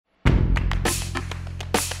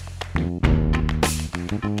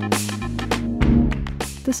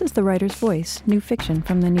This is The Writer's Voice, new fiction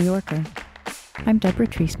from The New Yorker. I'm Deborah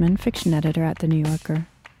Treisman, fiction editor at The New Yorker.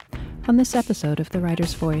 On this episode of The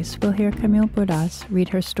Writer's Voice, we'll hear Camille Bordas read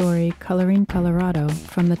her story Colorín Colorado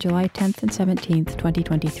from the July 10th and 17th,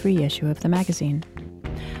 2023 issue of the magazine.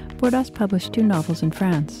 Bordas published 2 novels in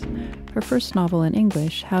France. Her first novel in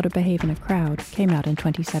English, How to Behave in a Crowd, came out in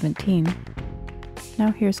 2017.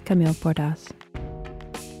 Now here's Camille Bordas.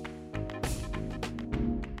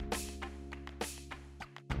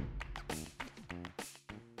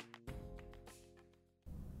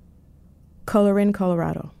 Colorín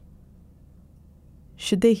Colorado.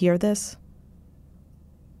 Should they hear this?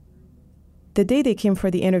 The day they came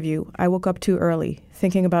for the interview, I woke up too early,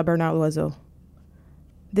 thinking about Bernard Loiseau.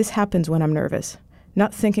 This happens when I'm nervous,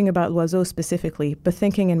 not thinking about Loiseau specifically, but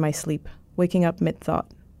thinking in my sleep, waking up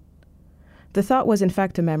mid-thought. The thought was in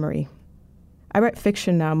fact a memory. I write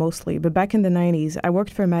fiction now mostly, but back in the 90s, I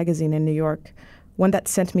worked for a magazine in New York, one that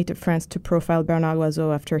sent me to France to profile Bernard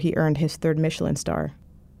Loiseau after he earned his 3rd Michelin star.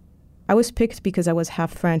 I was picked because I was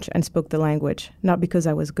half French and spoke the language, not because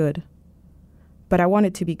I was good. But I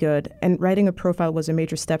wanted to be good, and writing a profile was a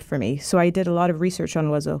major step for me, so I did a lot of research on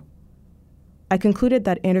Loiseau. I concluded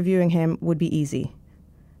that interviewing him would be easy.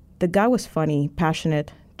 The guy was funny,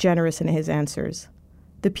 passionate, generous in his answers.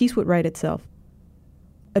 The piece would write itself.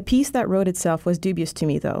 A piece that wrote itself was dubious to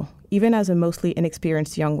me, though, even as a mostly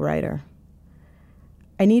inexperienced young writer.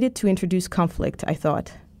 I needed to introduce conflict, I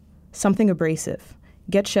thought. Something abrasive.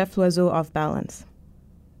 Get Chef Loiseau off balance.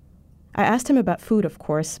 I asked him about food, of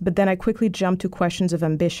course, but then I quickly jumped to questions of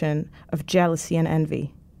ambition, of jealousy and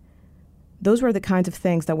envy. Those were the kinds of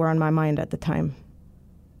things that were on my mind at the time.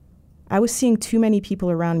 I was seeing too many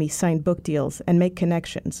people around me sign book deals and make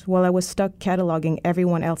connections, while I was stuck cataloging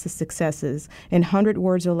everyone else's successes in 100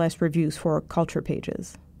 words or less reviews for culture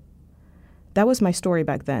pages. That was my story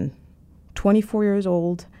back then, 24 years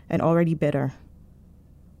old and already bitter.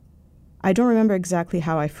 I don't remember exactly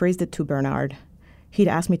how I phrased it to Bernard. He'd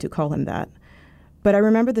asked me to call him that. But I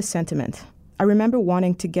remember the sentiment. I remember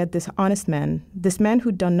wanting to get this honest man, this man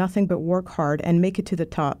who'd done nothing but work hard and make it to the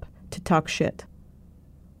top, to talk shit.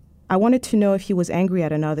 I wanted to know if he was angry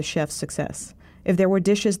at another chef's success, if there were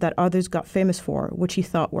dishes that others got famous for, which he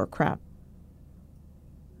thought were crap.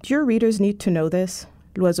 Do your readers need to know this?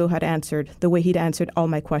 Loiseau had answered, the way he'd answered all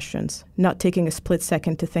my questions, not taking a split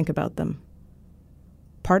second to think about them.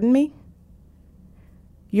 Pardon me?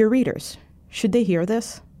 Your readers, should they hear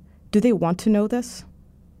this? Do they want to know this?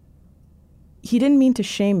 He didn't mean to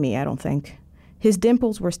shame me, I don't think. His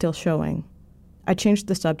dimples were still showing. I changed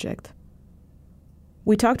the subject.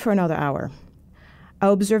 We talked for another hour. I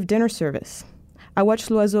observed dinner service. I watched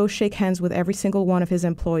Loiseau shake hands with every single one of his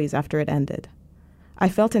employees after it ended. I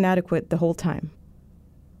felt inadequate the whole time.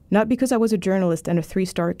 Not because I was a journalist in a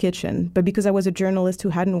 3-star kitchen, but because I was a journalist who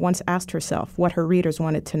hadn't once asked herself what her readers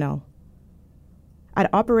wanted to know. I'd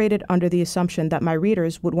operated under the assumption that my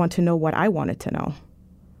readers would want to know what I wanted to know.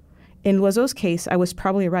 In Loiseau's case, I was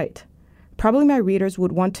probably right. Probably my readers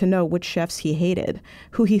would want to know which chefs he hated,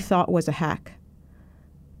 who he thought was a hack.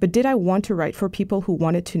 But did I want to write for people who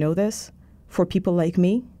wanted to know this? For people like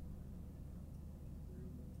me?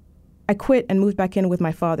 I quit and moved back in with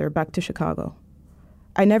my father, back to Chicago.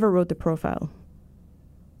 I never wrote the profile.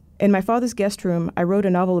 In my father's guest room, I wrote a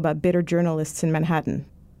novel about bitter journalists in Manhattan.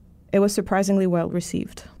 It was surprisingly well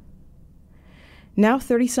received. Now,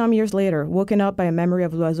 30-some years later, woken up by a memory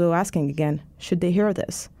of Loiseau asking again, should they hear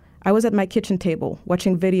this? I was at my kitchen table,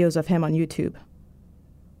 watching videos of him on YouTube.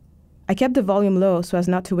 I kept the volume low so as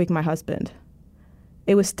not to wake my husband.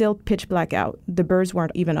 It was still pitch black out. The birds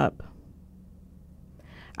weren't even up.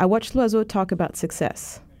 I watched Loiseau talk about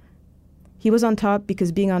success. He was on top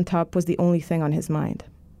because being on top was the only thing on his mind.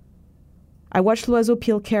 I watched Loiseau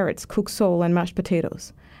peel carrots, cook sole, and mashed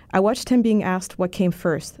potatoes. I watched him being asked what came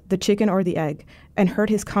first, the chicken or the egg, and heard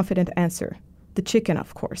his confident answer. The chicken,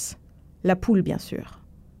 of course. La poule, bien sûr.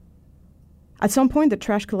 At some point, the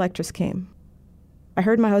trash collectors came. I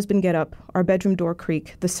heard my husband get up, our bedroom door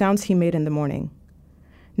creak, the sounds he made in the morning.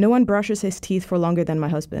 No one brushes his teeth for longer than my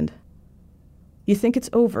husband. You think it's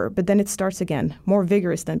over, but then it starts again, more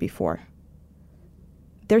vigorous than before.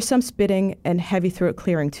 There's some spitting and heavy throat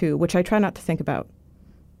clearing, too, which I try not to think about.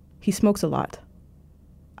 He smokes a lot.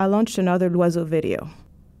 I launched another Loiseau video.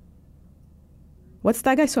 What's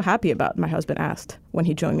that guy so happy about? My husband asked when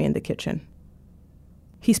he joined me in the kitchen.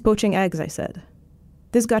 He's poaching eggs, I said.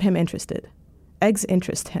 This got him interested. Eggs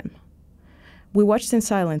interest him. We watched in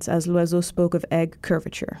silence as Loiseau spoke of egg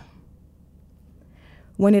curvature.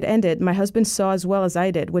 When it ended, my husband saw as well as I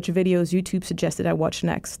did which videos YouTube suggested I watch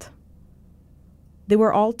next. They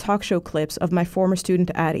were all talk show clips of my former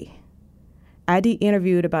student Addie. Addie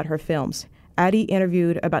interviewed about her films. Addie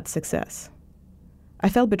interviewed about success. I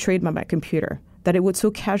felt betrayed by my computer, that it would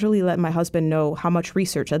so casually let my husband know how much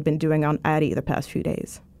research I'd been doing on Addie the past few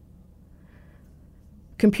days.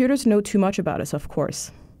 Computers know too much about us, of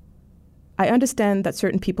course. I understand that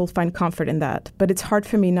certain people find comfort in that, but it's hard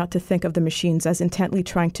for me not to think of the machines as intently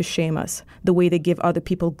trying to shame us, the way they give other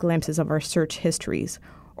people glimpses of our search histories,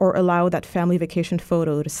 or allow that family vacation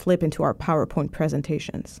photo to slip into our PowerPoint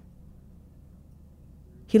presentations.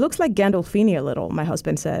 He looks like Gandolfini a little, my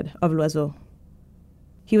husband said, of Loiseau.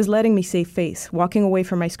 He was letting me save face, walking away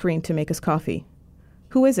from my screen to make us coffee.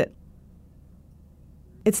 Who is it?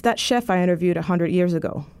 It's that chef I interviewed 100 years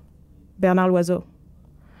ago, Bernard Loiseau.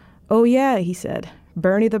 Oh yeah, he said,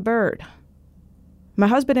 Bernie the bird. My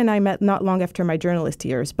husband and I met not long after my journalist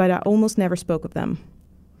years, but I almost never spoke of them.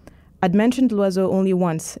 I'd mentioned Loiseau only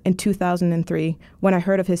once, in 2003, when I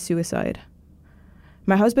heard of his suicide.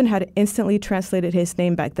 My husband had instantly translated his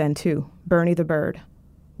name back then too, Bernie the bird,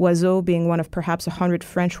 Oiseau being one of perhaps 100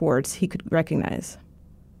 French words he could recognize.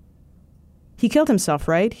 He killed himself,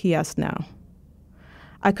 right? He asked now.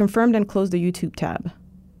 I confirmed and closed the YouTube tab.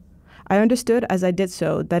 I understood as I did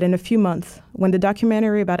so that in a few months, when the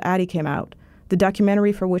documentary about Addie came out, the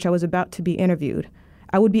documentary for which I was about to be interviewed,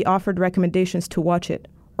 I would be offered recommendations to watch it,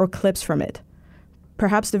 or clips from it,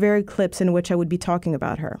 perhaps the very clips in which I would be talking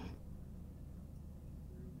about her.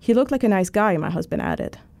 He looked like a nice guy, my husband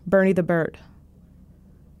added, Bernie the bird.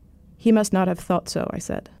 He must not have thought so, I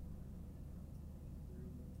said.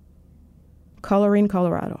 Colorín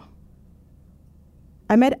Colorado.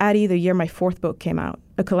 I met Addie the year my fourth book came out,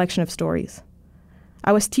 a collection of stories.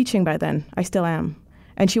 I was teaching by then, I still am,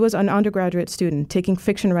 and she was an undergraduate student taking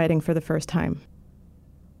fiction writing for the first time.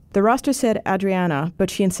 The roster said Adriana, but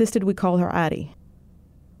she insisted we call her Addie.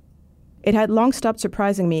 It had long stopped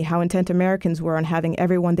surprising me how intent Americans were on having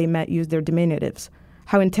everyone they met use their diminutives,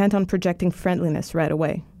 how intent on projecting friendliness right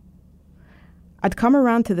away. I'd come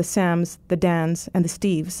around to the Sams, the Dans, and the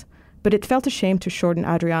Steves, but it felt a shame to shorten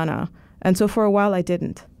Adriana, and so for a while I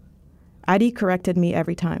didn't. Addie corrected me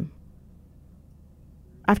every time.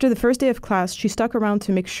 After the first day of class, she stuck around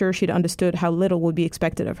to make sure she'd understood how little would be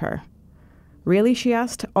expected of her. Really, she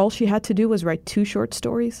asked, all she had to do was write 2 short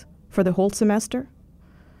stories for the whole semester?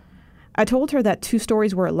 I told her that 2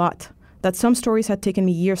 stories were a lot, that some stories had taken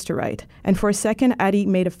me years to write, and for a second Addie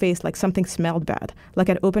made a face like something smelled bad, like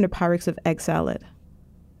I'd opened a Pyrex of egg salad.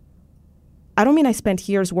 I don't mean I spent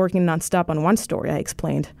years working nonstop on one story, I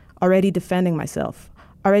explained, already defending myself,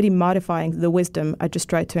 already modifying the wisdom I just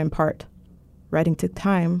tried to impart. Writing took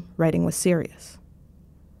time, writing was serious.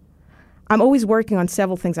 I'm always working on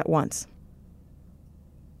several things at once.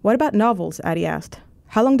 What about novels? Addie asked.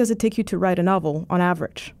 How long does it take you to write a novel, on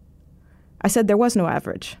average? I said there was no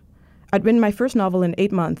average. I'd written my first novel in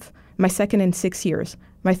 8 months, my second in 6 years,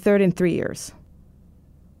 my third in 3 years.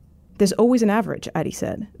 There's always an average, Addie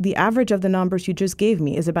said. The average of the numbers you just gave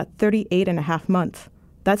me is about 38.5 months.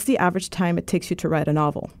 That's the average time it takes you to write a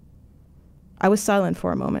novel. I was silent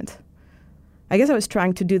for a moment. I guess I was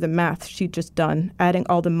trying to do the math she'd just done, adding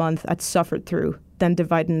all the months I'd suffered through, then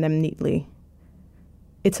dividing them neatly.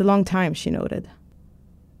 It's a long time, she noted.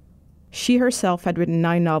 She herself had written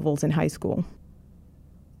 9 novels in high school.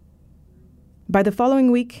 By the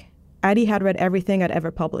following week, Addie had read everything I'd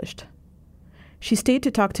ever published. She stayed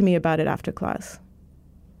to talk to me about it after class.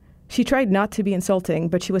 She tried not to be insulting,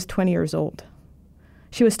 but she was 20 years old.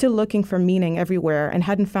 She was still looking for meaning everywhere and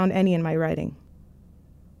hadn't found any in my writing.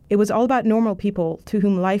 It was all about normal people to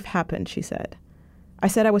whom life happened, she said. I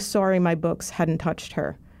said I was sorry my books hadn't touched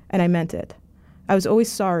her, and I meant it. I was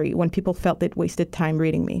always sorry when people felt they'd wasted time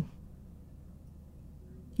reading me.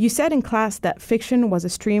 You said in class that fiction was a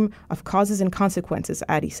stream of causes and consequences,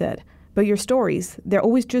 Addie said, but your stories, they're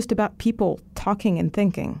always just about people talking and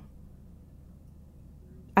thinking.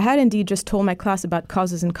 I had indeed just told my class about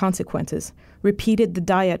causes and consequences, repeated the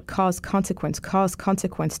dyad cause,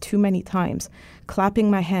 consequence too many times, clapping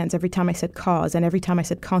my hands every time I said cause and every time I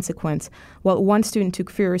said consequence, while one student took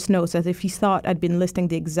furious notes as if he thought I'd been listing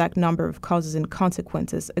the exact number of causes and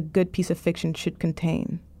consequences a good piece of fiction should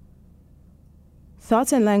contain.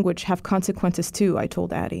 Thoughts and language have consequences too, I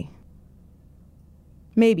told Addie.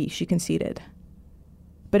 Maybe, she conceded.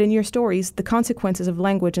 But in your stories, the consequences of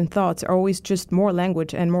language and thoughts are always just more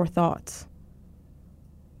language and more thoughts.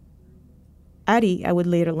 Addie, I would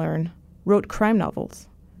later learn, wrote crime novels.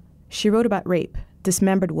 She wrote about rape,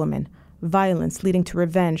 dismembered women, violence leading to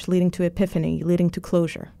revenge, leading to epiphany, leading to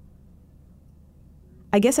closure.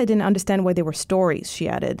 I guess I didn't understand why they were stories, she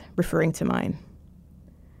added, referring to mine.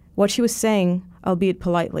 What she was saying, albeit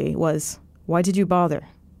politely, was, Why did you bother?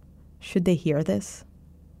 Should they hear this?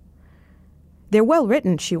 They're well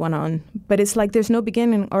written, she went on, but it's like there's no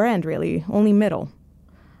beginning or end, really, only middle.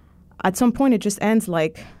 At some point, it just ends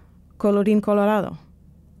like Colorín Colorado.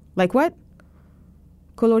 Like what?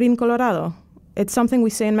 Colorín Colorado. It's something we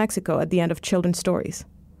say in Mexico at the end of children's stories.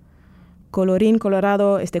 Colorín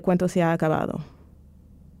Colorado, este cuento se ha acabado.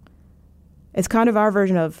 It's kind of our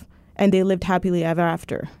version of, and they lived happily ever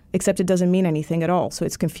after, except it doesn't mean anything at all, so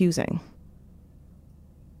it's confusing.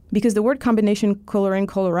 Because the word combination Colorín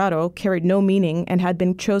Colorado carried no meaning and had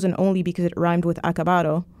been chosen only because it rhymed with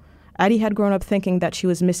acabado, Addie had grown up thinking that she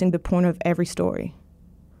was missing the point of every story.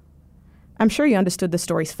 I'm sure you understood the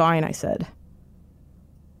stories fine, I said.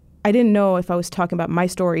 I didn't know if I was talking about my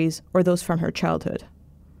stories or those from her childhood.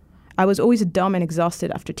 I was always dumb and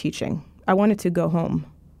exhausted after teaching. I wanted to go home,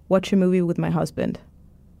 watch a movie with my husband.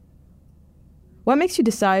 What makes you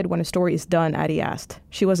decide when a story is done? Addie asked.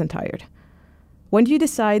 She wasn't tired. When do you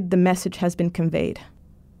decide the message has been conveyed?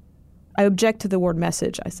 I object to the word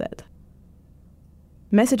message, I said.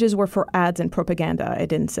 Messages were for ads and propaganda, I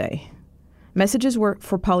didn't say. Messages were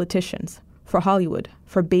for politicians, for Hollywood,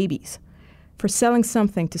 for babies, for selling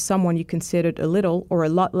something to someone you considered a little or a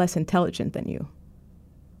lot less intelligent than you.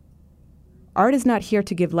 Art is not here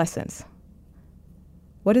to give lessons.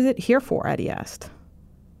 What is it here for? Addie asked.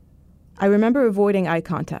 I remember avoiding eye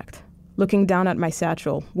contact, looking down at my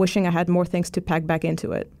satchel, wishing I had more things to pack back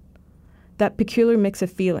into it. That peculiar mix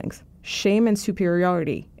of feelings, shame and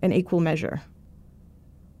superiority in equal measure.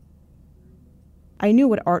 I knew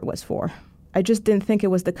what art was for. I just didn't think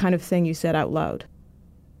it was the kind of thing you said out loud.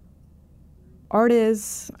 Art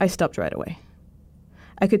is... I stopped right away.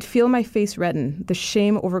 I could feel my face redden, the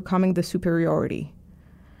shame overcoming the superiority.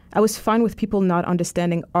 I was fine with people not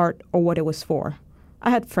understanding art or what it was for. I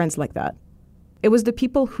had friends like that. It was the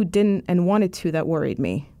people who didn't and wanted to that worried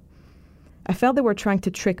me. I felt they were trying to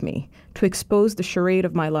trick me, to expose the charade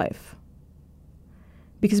of my life.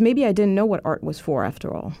 Because maybe I didn't know what art was for,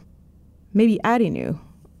 after all. Maybe Addie knew,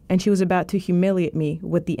 and she was about to humiliate me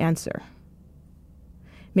with the answer.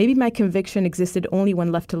 Maybe my conviction existed only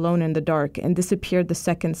when left alone in the dark and disappeared the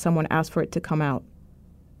second someone asked for it to come out.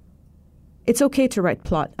 It's okay to write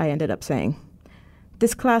plot, I ended up saying.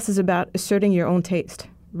 This class is about asserting your own taste,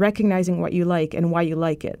 recognizing what you like and why you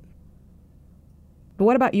like it. But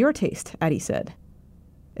what about your taste? Addie said.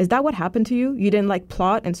 Is that what happened to you? You didn't like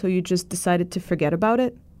plot and so you just decided to forget about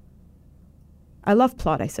it? I love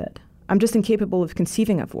plot, I said. I'm just incapable of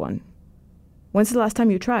conceiving of one. When's the last time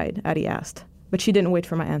you tried? Addie asked, but she didn't wait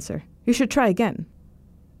for my answer. You should try again.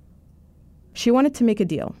 She wanted to make a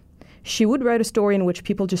deal. She would write a story in which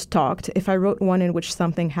people just talked if I wrote one in which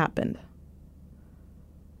something happened.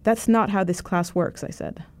 That's not how this class works, I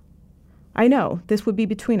said. I know, this would be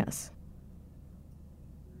between us.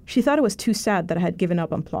 She thought it was too sad that I had given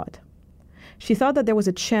up on plot. She thought that there was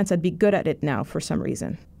a chance I'd be good at it now for some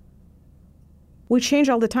reason. We change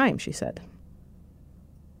all the time, she said.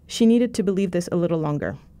 She needed to believe this a little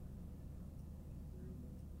longer.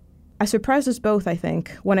 I surprised us both, I think,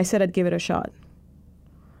 when I said I'd give it a shot.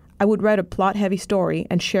 I would write a plot-heavy story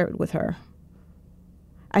and share it with her.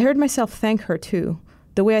 I heard myself thank her, too,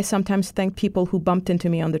 the way I sometimes thank people who bumped into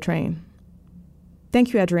me on the train.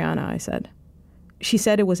 Thank you, Adriana, I said. She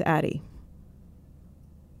said it was Addie.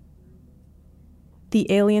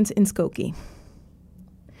 The aliens in Skokie.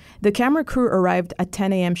 The camera crew arrived at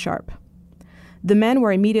 10 a.m. sharp. The men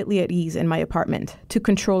were immediately at ease in my apartment, took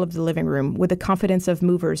control of the living room with the confidence of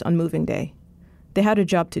movers on moving day. They had a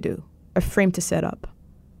job to do, a frame to set up.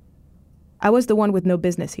 I was the one with no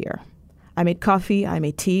business here. I made coffee, I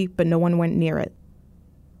made tea, but no one went near it.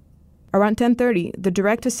 Around 10:30, the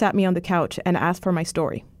director sat me on the couch and asked for my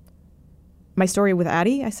story. My story with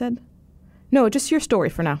Addie? I said. No, just your story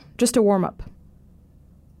for now, just a warm-up.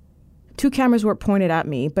 2 cameras were pointed at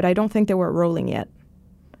me, but I don't think they were rolling yet.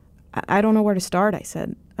 I don't know where to start, I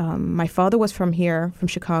said. My father was from here, from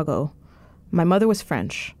Chicago. My mother was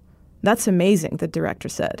French. That's amazing, the director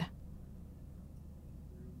said.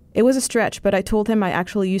 It was a stretch, but I told him I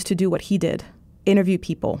actually used to do what he did, interview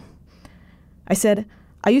people. I said,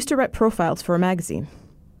 I used to write profiles for a magazine.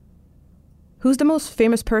 Who's the most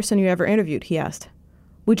famous person you ever interviewed? He asked.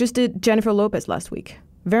 We just did Jennifer Lopez last week.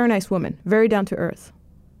 Very nice woman, very down to earth.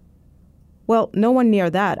 Well, no one near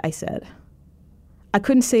that, I said. I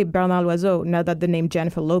couldn't say Bernard Loiseau now that the name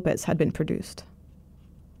Jennifer Lopez had been produced.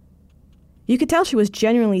 You could tell she was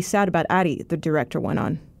genuinely sad about Addie, the director went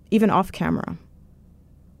on, even off camera.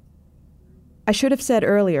 I should have said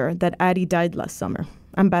earlier that Addie died last summer.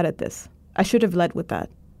 I'm bad at this. I should have led with that.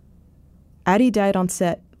 Addie died on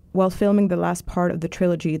set while filming the last part of the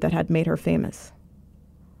trilogy that had made her famous.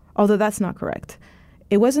 Although that's not correct.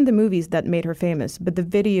 It wasn't the movies that made her famous, but the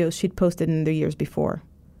videos she'd posted in the years before.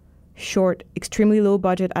 Short, extremely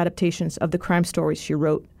low-budget adaptations of the crime stories she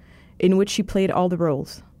wrote, in which she played all the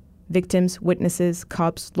roles: victims, witnesses,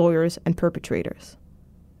 cops, lawyers, and perpetrators.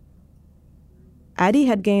 Addie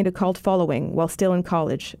had gained a cult following while still in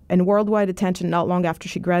college and worldwide attention not long after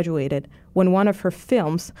she graduated, when one of her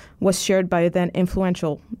films was shared by a then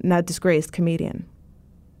influential, now disgraced comedian.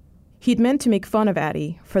 He'd meant to make fun of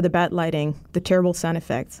Addie for the bad lighting, the terrible sound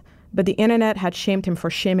effects, but the internet had shamed him for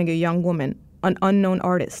shaming a young woman, an unknown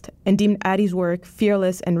artist, and deemed Addie's work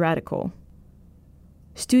fearless and radical.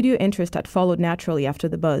 Studio interest had followed naturally after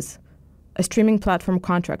the buzz, a streaming platform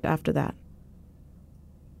contract after that.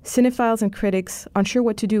 Cinephiles and critics, unsure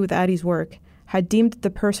what to do with Addie's work, had deemed the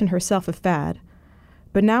person herself a fad,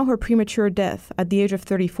 but now her premature death at the age of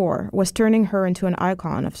 34 was turning her into an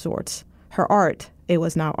icon of sorts. Her art, it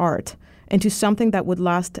was now art, into something that would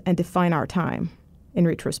last and define our time, in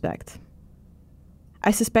retrospect.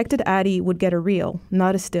 I suspected Addie would get a reel,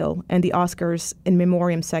 not a still, and the Oscars in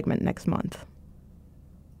memoriam segment next month.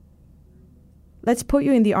 "Let's put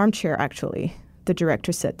you in the armchair, actually," the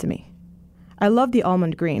director said to me. "I love the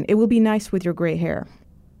almond green. It will be nice with your gray hair."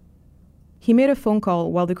 He made a phone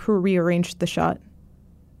call while the crew rearranged the shot.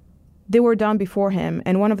 They were done before him,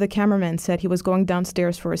 and one of the cameramen said he was going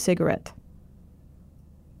downstairs for a cigarette.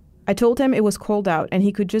 I told him it was cold out and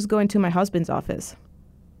he could just go into my husband's office.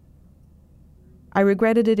 I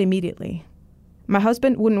regretted it immediately. My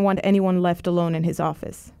husband wouldn't want anyone left alone in his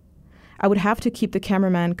office. I would have to keep the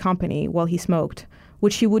cameraman company while he smoked,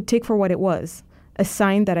 which he would take for what it was, a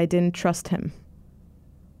sign that I didn't trust him.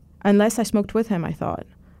 Unless I smoked with him, I thought,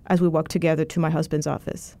 as we walked together to my husband's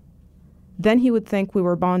office. Then he would think we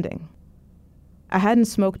were bonding. I hadn't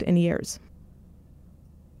smoked in years.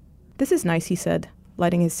 "This is nice," he said,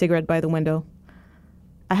 lighting his cigarette by the window.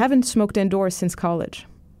 "I haven't smoked indoors since college."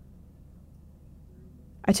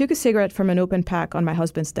 I took a cigarette from an open pack on my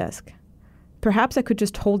husband's desk. Perhaps I could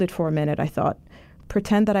just hold it for a minute, I thought,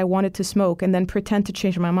 pretend that I wanted to smoke and then pretend to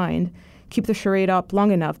change my mind, keep the charade up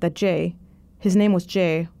long enough that Jay, his name was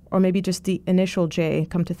Jay, or maybe just the initial J,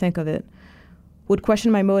 come to think of it, would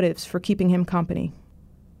question my motives for keeping him company.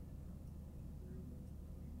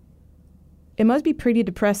 "It must be pretty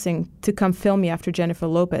depressing to come film me after Jennifer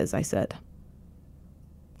Lopez," I said.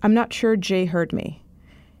 I'm not sure Jay heard me.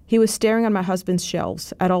 He was staring at my husband's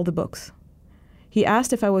shelves, at all the books. He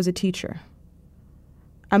asked if I was a teacher.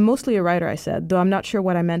 "I'm mostly a writer," I said, though I'm not sure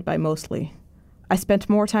what I meant by mostly. I spent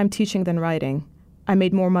more time teaching than writing. I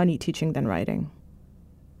made more money teaching than writing.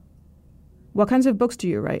 "What kinds of books do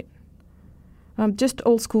you write?" Just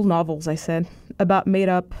old school novels," I said, "about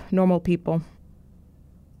made-up, normal people."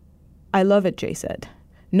 "I love it," Jay said.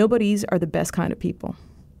 "Nobodies are the best kind of people."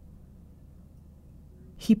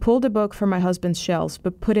 He pulled a book from my husband's shelves,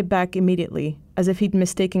 but put it back immediately, as if he'd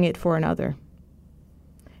mistaken it for another.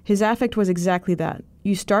 His affect was exactly that.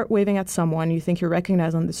 You start waving at someone you think you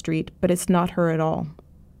recognize on the street, but it's not her at all.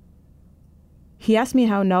 He asked me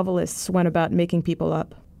how novelists went about making people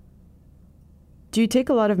up. "Do you take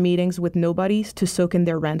a lot of meetings with nobodies to soak in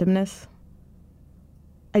their randomness?"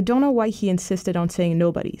 I don't know why he insisted on saying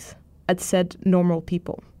nobodies. I'd said normal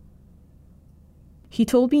people. He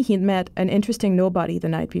told me he'd met an interesting nobody the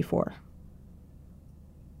night before.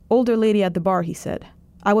 "Older lady at the bar," he said.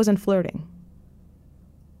 "I wasn't flirting."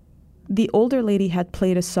 The older lady had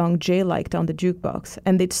played a song Jay liked on the jukebox,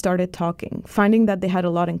 and they'd started talking, finding that they had a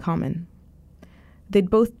lot in common. They'd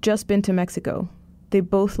both just been to Mexico. They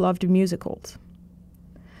both loved musicals.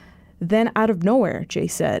 Then out of nowhere, Jay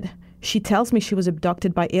said, she tells me she was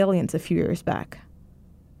abducted by aliens a few years back.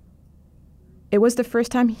 It was the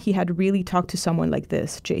first time he had really talked to someone like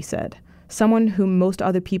this, Jay said, someone whom most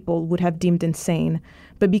other people would have deemed insane,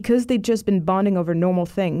 but because they'd just been bonding over normal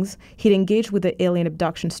things, he'd engaged with the alien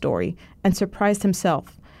abduction story and surprised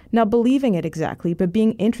himself, not believing it exactly, but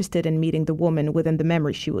being interested in meeting the woman within the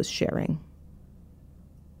memory she was sharing.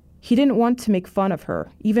 He didn't want to make fun of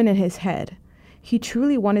her, even in his head. He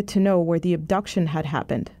truly wanted to know where the abduction had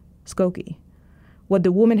happened, Skokie, what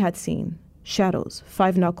the woman had seen, shadows,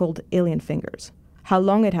 five-knuckled alien fingers, how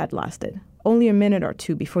long it had lasted, only a minute or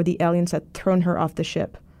two before the aliens had thrown her off the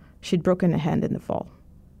ship. She'd broken a hand in the fall.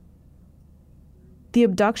 The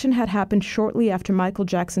abduction had happened shortly after Michael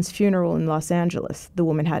Jackson's funeral in Los Angeles, the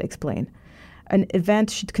woman had explained, an event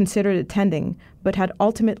she'd considered attending, but had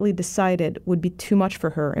ultimately decided would be too much for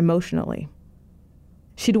her emotionally.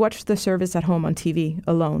 She'd watched the service at home on TV,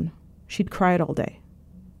 alone. She'd cried all day.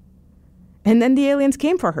 And then the aliens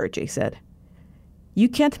came for her, Jay said. You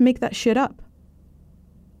can't make that shit up.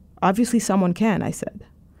 Obviously someone can, I said.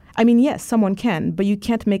 I mean, yes, someone can, but you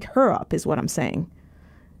can't make her up, is what I'm saying.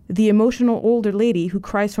 The emotional older lady who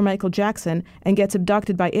cries for Michael Jackson and gets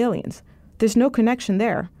abducted by aliens. There's no connection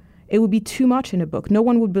there. It would be too much in a book. No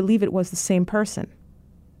one would believe it was the same person.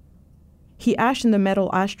 He ashed in the metal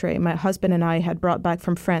ashtray my husband and I had brought back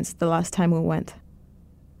from France the last time we went.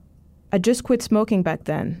 I just quit smoking back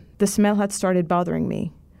then. The smell had started bothering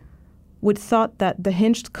me. We'd thought that the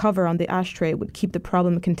hinged cover on the ashtray would keep the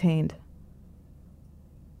problem contained.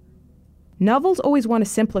 Novels always want to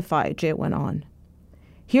simplify, Jay went on.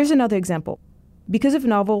 Here's another example. Because of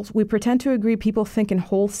novels, we pretend to agree people think in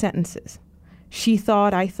whole sentences. She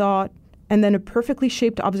thought, I thought, and then a perfectly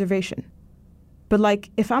shaped observation. But like,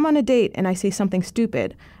 if I'm on a date and I say something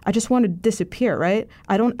stupid, I just want to disappear, right?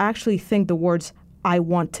 I don't actually think the words, I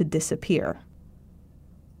want to disappear.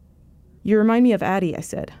 You remind me of Addie, I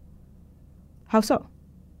said. How so?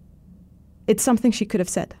 It's something she could have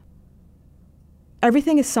said.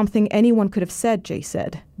 Everything is something anyone could have said, Jay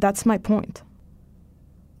said. That's my point.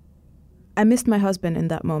 I missed my husband in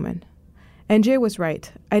that moment. And Jay was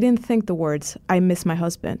right. I didn't think the words, I miss my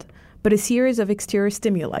husband, but a series of exterior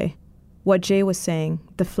stimuli. What Jay was saying,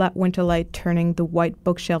 the flat winter light turning the white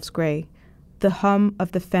bookshelves gray, the hum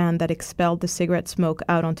of the fan that expelled the cigarette smoke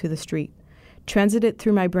out onto the street, transited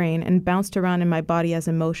through my brain and bounced around in my body as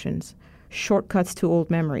emotions, shortcuts to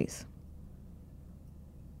old memories.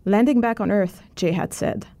 Landing back on Earth, Jay had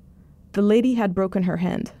said. The lady had broken her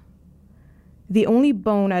hand. The only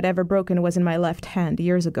bone I'd ever broken was in my left hand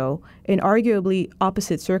years ago, in arguably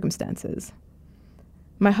opposite circumstances.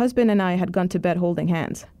 My husband and I had gone to bed holding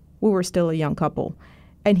hands. We were still a young couple,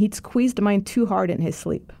 and he'd squeezed mine too hard in his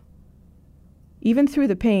sleep. Even through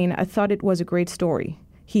the pain, I thought it was a great story.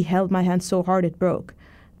 He held my hand so hard it broke,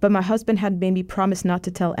 but my husband had made me promise not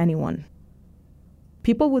to tell anyone.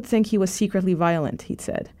 People would think he was secretly violent, he'd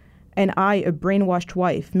said, and I, a brainwashed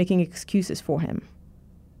wife, making excuses for him.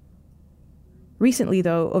 Recently,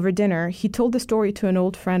 though, over dinner, he told the story to an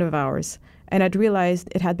old friend of ours, and I'd realized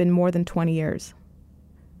it had been more than 20 years.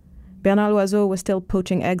 Bernard Loiseau was still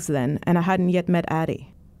poaching eggs then, and I hadn't yet met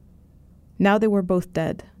Addie. Now they were both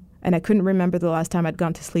dead, and I couldn't remember the last time I'd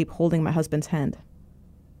gone to sleep holding my husband's hand.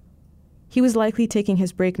 He was likely taking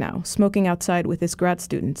his break now, smoking outside with his grad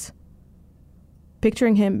students.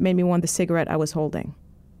 Picturing him made me want the cigarette I was holding.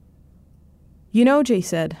 You know, Jay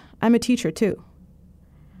said, I'm a teacher too.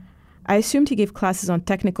 I assumed he gave classes on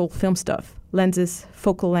technical film stuff, lenses,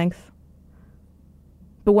 focal length.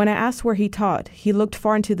 But when I asked where he taught, he looked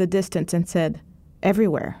far into the distance and said,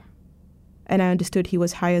 everywhere. And I understood he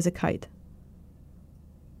was high as a kite.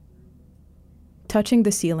 Touching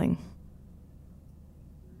the ceiling.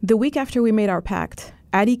 The week after we made our pact,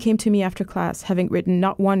 Addie came to me after class, having written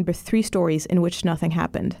not one but 3 stories in which nothing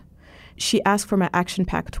happened. She asked for my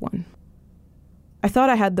action-packed one. I thought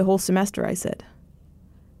I had the whole semester, I said.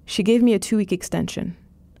 She gave me a 2-week extension.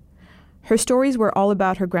 Her stories were all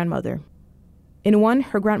about her grandmother. In one,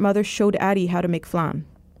 her grandmother showed Addie how to make flan.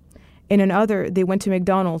 In another, they went to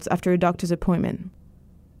McDonald's after a doctor's appointment.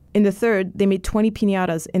 In the third, they made 20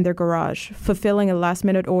 piñatas in their garage, fulfilling a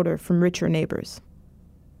last-minute order from richer neighbors.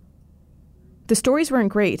 The stories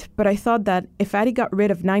weren't great, but I thought that if Addie got rid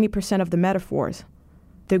of 90% of the metaphors,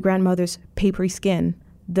 the grandmother's papery skin,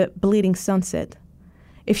 the bleeding sunset,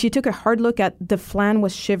 if she took a hard look at the flan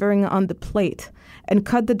was shivering on the plate and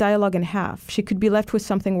cut the dialogue in half, she could be left with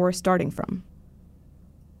something worth starting from.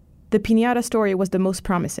 The piñata story was the most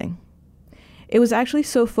promising. It was actually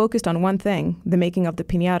so focused on one thing, the making of the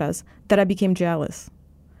piñatas, that I became jealous.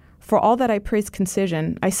 For all that I praised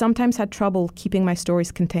concision, I sometimes had trouble keeping my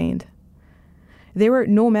stories contained. There were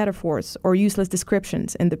no metaphors or useless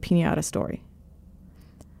descriptions in the piñata story.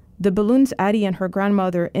 The balloons Addie and her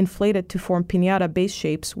grandmother inflated to form piñata base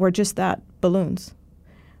shapes were just that, balloons.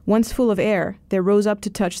 Once full of air, they rose up to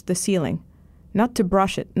touch the ceiling, not to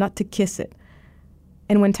brush it, not to kiss it.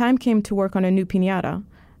 And when time came to work on a new piñata,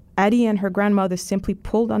 Addie and her grandmother simply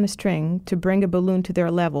pulled on a string to bring a balloon to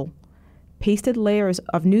their level, pasted layers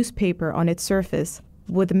of newspaper on its surface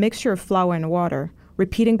with a mixture of flour and water,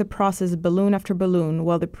 repeating the process balloon after balloon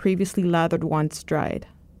while the previously lathered ones dried.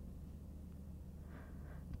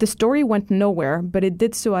 The story went nowhere, but it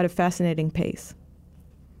did so at a fascinating pace.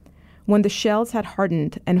 When the shells had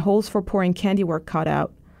hardened and holes for pouring candy were cut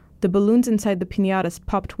out, the balloons inside the piñatas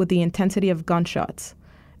popped with the intensity of gunshots,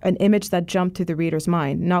 an image that jumped to the reader's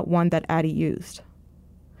mind, not one that Addie used.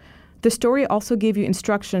 The story also gave you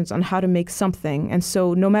instructions on how to make something, and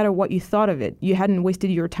so no matter what you thought of it, you hadn't wasted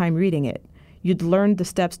your time reading it. You'd learned the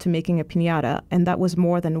steps to making a piñata, and that was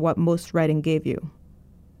more than what most writing gave you.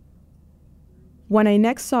 When I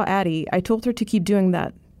next saw Addie, I told her to keep doing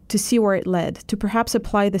that, to see where it led, to perhaps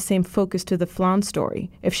apply the same focus to the Flan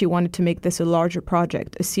story if she wanted to make this a larger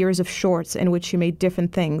project, a series of shorts in which she made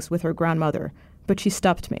different things with her grandmother. But she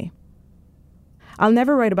stopped me. "I'll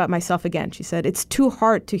never write about myself again," she said. "It's too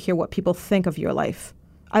hard to hear what people think of your life.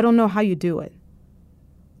 I don't know how you do it."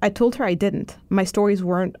 I told her I didn't. My stories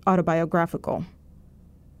weren't autobiographical.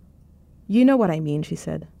 "You know what I mean," she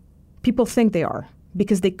said. "People think they are,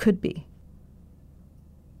 because they could be."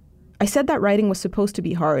 I said that writing was supposed to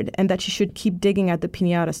be hard and that she should keep digging at the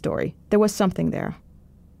piñata story. There was something there.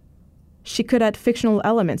 She could add fictional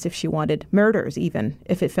elements if she wanted, murders even,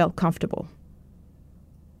 if it felt comfortable.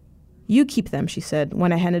 "You keep them," she said,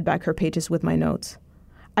 when I handed back her pages with my notes.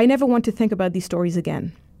 "I never want to think about these stories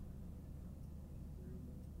again."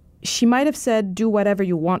 She might have said, "Do whatever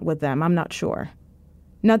you want with them," I'm not sure.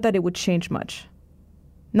 Not that it would change much.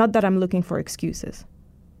 Not that I'm looking for excuses.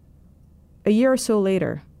 A year or so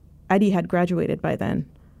later, Addie had graduated by then.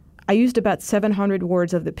 I used about 700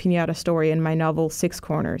 words of the piñata story in my novel 6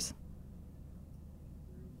 Corners.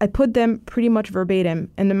 I put them pretty much verbatim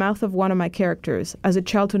in the mouth of one of my characters as a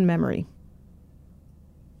childhood memory.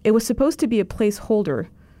 It was supposed to be a placeholder,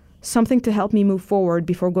 something to help me move forward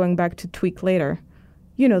before going back to tweak later.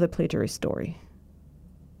 You know the plagiarist story.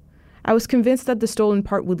 I was convinced that the stolen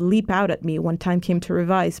part would leap out at me when time came to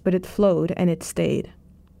revise, but it flowed and it stayed.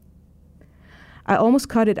 I almost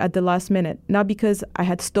cut it at the last minute, not because I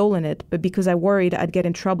had stolen it, but because I worried I'd get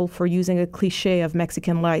in trouble for using a cliché of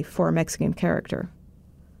Mexican life for a Mexican character.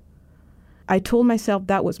 I told myself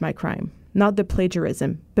that was my crime, not the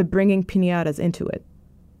plagiarism, but bringing piñatas into it.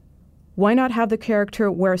 Why not have the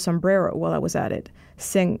character wear a sombrero while I was at it,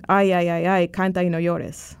 sing "Ay, ay, ay, ay, canta y no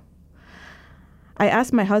llores"? I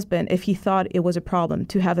asked my husband if he thought it was a problem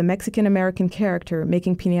to have a Mexican-American character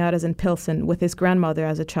making piñatas in Pilsen with his grandmother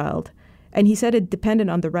as a child, and he said it depended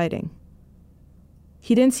on the writing.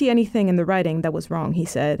 He didn't see anything in the writing that was wrong, he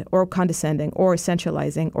said, or condescending, or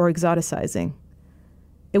essentializing, or exoticizing.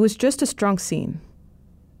 It was just a strong scene.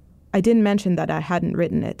 I didn't mention that I hadn't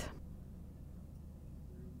written it.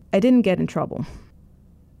 I didn't get in trouble.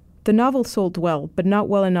 The novel sold well, but not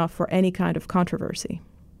well enough for any kind of controversy.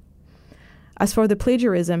 As for the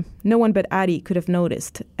plagiarism, no one but Addie could have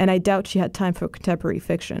noticed, and I doubt she had time for contemporary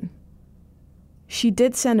fiction. She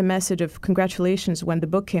did send a message of congratulations when the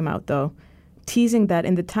book came out, though, teasing that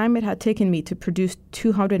in the time it had taken me to produce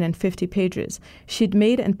 250 pages, she'd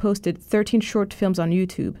made and posted 13 short films on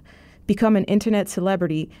YouTube, become an internet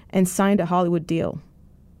celebrity, and signed a Hollywood deal.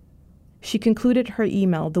 She concluded her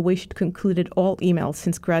email the way she'd concluded all emails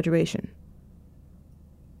since graduation.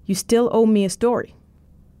 "You still owe me a story."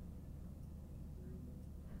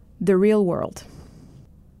 The real world.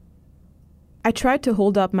 I tried to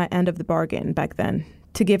hold up my end of the bargain back then,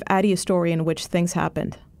 to give Addie a story in which things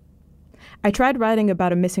happened. I tried writing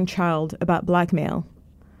about a missing child, about blackmail.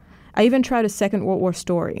 I even tried a Second World War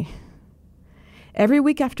story. Every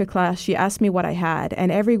week after class, she asked me what I had,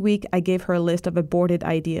 and every week I gave her a list of aborted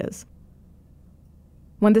ideas.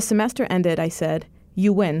 When the semester ended, I said,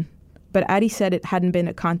 "You win," but Addie said it hadn't been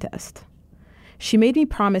a contest. She made me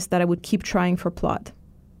promise that I would keep trying for plot.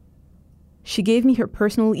 She gave me her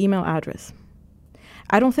personal email address.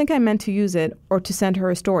 I don't think I meant to use it or to send her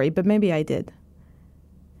a story, but maybe I did.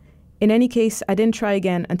 In any case, I didn't try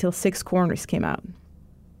again until 6 Corners came out.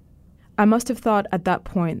 I must have thought at that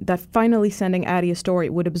point that finally sending Addie a story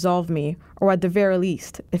would absolve me, or at the very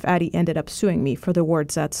least, if Addie ended up suing me for the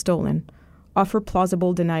words I'd stolen, offer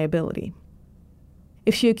plausible deniability.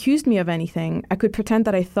 If she accused me of anything, I could pretend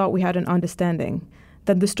that I thought we had an understanding,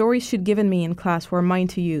 that the stories she'd given me in class were mine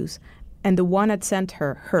to use, and the one I'd sent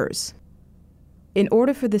her, hers. In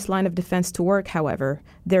order for this line of defense to work, however,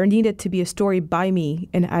 there needed to be a story by me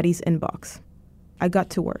in Addie's inbox. I got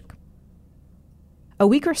to work. A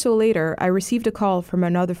week or so later, I received a call from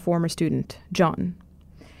another former student, John.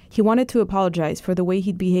 He wanted to apologize for the way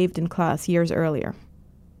he'd behaved in class years earlier.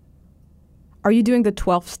 "Are you doing the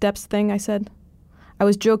 12 steps thing?" I said. I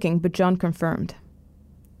was joking, but John confirmed.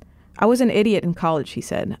 "I was an idiot in college," he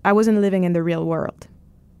said. "I wasn't living in the real world."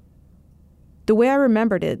 The way I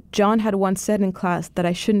remembered it, John had once said in class that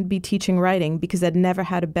I shouldn't be teaching writing because I'd never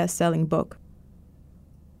had a best-selling book.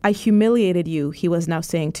 "I humiliated you," he was now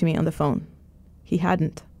saying to me on the phone. He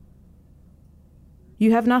hadn't.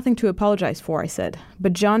 "You have nothing to apologize for," I said,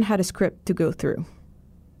 but John had a script to go through.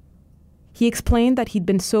 He explained that he'd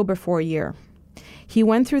been sober for a year. He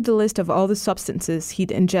went through the list of all the substances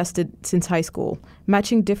he'd ingested since high school,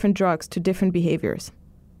 matching different drugs to different behaviors.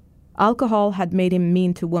 Alcohol had made him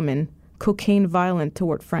mean to women, cocaine violent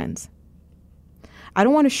toward friends. "I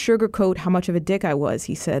don't want to sugarcoat how much of a dick I was,"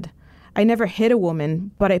 he said. "I never hit a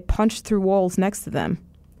woman, but I punched through walls next to them.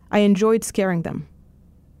 I enjoyed scaring them.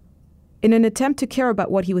 In an attempt to care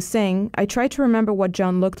about what he was saying, I tried to remember what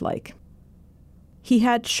John looked like. He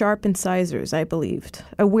had sharp incisors, I believed,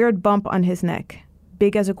 a weird bump on his neck,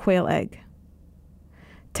 big as a quail egg.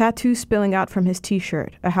 Tattoos spilling out from his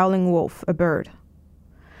t-shirt, a howling wolf, a bird.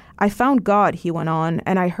 I found God, he went on,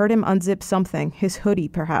 and I heard him unzip something, his hoodie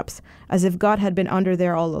perhaps, as if God had been under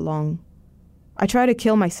there all along. I tried to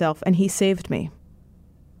kill myself, and he saved me.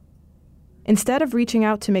 Instead of reaching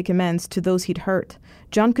out to make amends to those he'd hurt,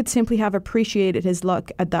 John could simply have appreciated his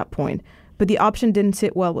luck at that point, but the option didn't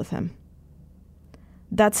sit well with him.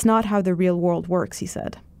 That's not how the real world works, he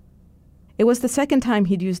said. It was the second time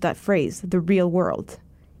he'd used that phrase, the real world.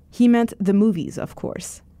 He meant the movies, of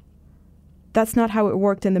course. That's not how it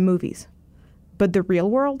worked in the movies. But the real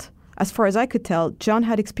world? As far as I could tell, John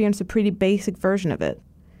had experienced a pretty basic version of it.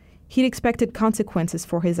 He'd expected consequences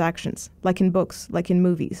for his actions, like in books, like in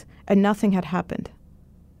movies, and nothing had happened.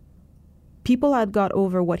 People had got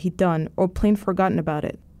over what he'd done or plain forgotten about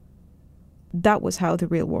it. That was how the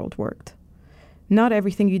real world worked. Not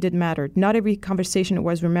everything you did mattered. Not every conversation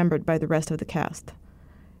was remembered by the rest of the cast.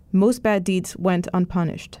 Most bad deeds went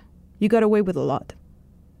unpunished. You got away with a lot.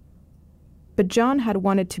 But John had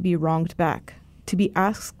wanted to be wronged back, to be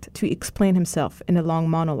asked to explain himself in a long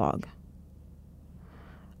monologue.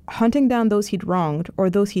 Hunting down those he'd wronged, or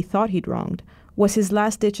those he thought he'd wronged, was his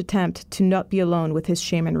last-ditch attempt to not be alone with his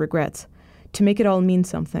shame and regrets, to make it all mean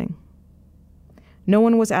something. No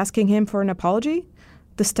one was asking him for an apology?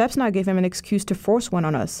 The steps now gave him an excuse to force one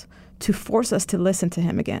on us, to force us to listen to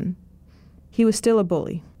him again. He was still a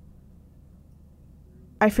bully.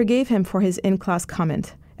 I forgave him for his in-class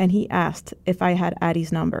comment, and he asked if I had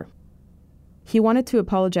Addie's number. He wanted to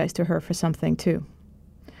apologize to her for something, too.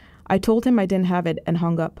 I told him I didn't have it and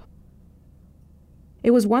hung up.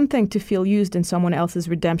 It was one thing to feel used in someone else's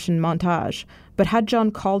redemption montage, but had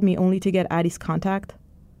John called me only to get Addie's contact?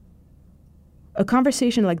 A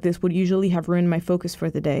conversation like this would usually have ruined my focus for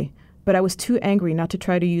the day, but I was too angry not to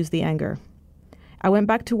try to use the anger. I went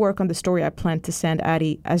back to work on the story I planned to send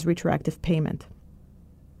Addie as retroactive payment.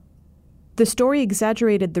 The story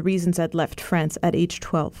exaggerated the reasons I'd left France at age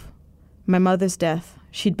 12. My mother's death,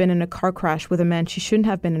 she'd been in a car crash with a man she shouldn't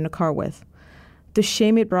have been in a car with. The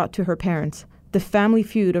shame it brought to her parents, the family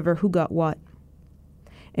feud over who got what.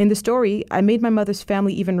 In the story, I made my mother's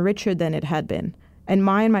family even richer than it had been, and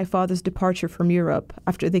my and my father's departure from Europe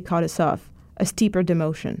after they cut us off, a steeper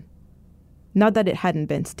demotion. Not that it hadn't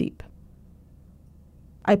been steep.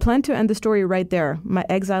 I planned to end the story right there, my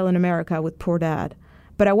exile in America with poor Dad,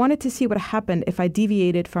 but I wanted to see what happened if I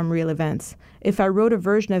deviated from real events, if I wrote a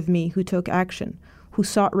version of me who took action, who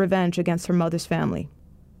sought revenge against her mother's family.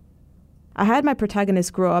 I had my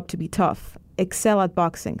protagonist grow up to be tough, excel at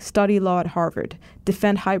boxing, study law at Harvard,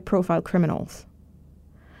 defend high-profile criminals.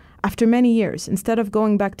 After many years, instead of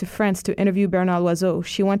going back to France to interview Bernard Loiseau,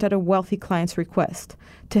 she went at a wealthy client's request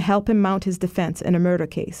to help him mount his defense in a murder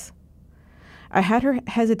case. I had her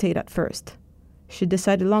hesitate at first. She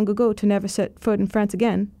decided long ago to never set foot in France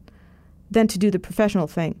again. Then to do the professional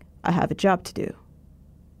thing, I have a job to do.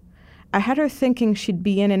 I had her thinking she'd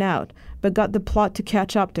be in and out, but got the plot to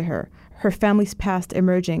catch up to her, her family's past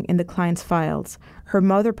emerging in the client's files, her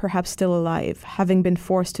mother perhaps still alive, having been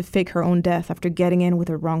forced to fake her own death after getting in with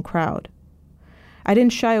the wrong crowd. I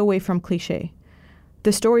didn't shy away from cliché.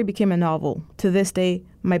 The story became a novel, to this day,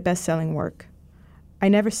 my best-selling work. I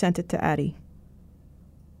never sent it to Addie.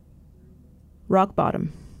 Rock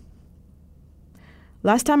bottom.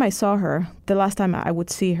 Last time I saw her, the last time I would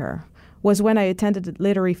see her, was when I attended a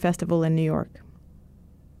literary festival in New York.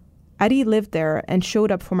 Addie lived there and showed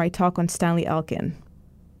up for my talk on Stanley Elkin.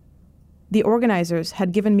 The organizers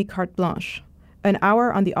had given me carte blanche, an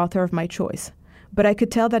hour on the author of my choice, but I could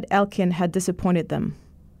tell that Elkin had disappointed them.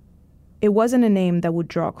 It wasn't a name that would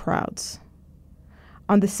draw crowds.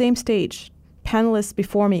 On the same stage, panelists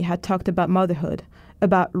before me had talked about motherhood,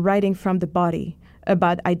 about writing from the body,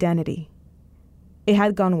 about identity. It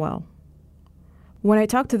had gone well. When I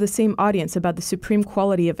talked to the same audience about the supreme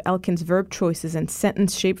quality of Elkin's verb choices and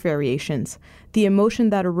sentence shape variations, the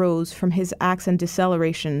emotion that arose from his acts and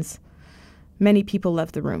decelerations, many people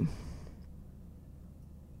left the room.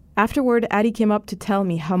 Afterward, Addie came up to tell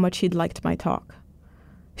me how much she'd liked my talk.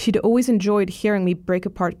 She'd always enjoyed hearing me break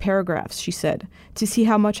apart paragraphs, she said, to see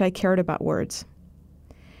how much I cared about words.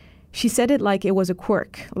 She said it like it was a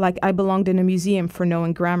quirk, like I belonged in a museum for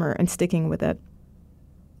knowing grammar and sticking with it.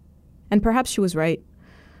 And perhaps she was right.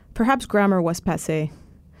 Perhaps grammar was passé.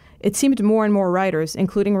 It seemed more and more writers,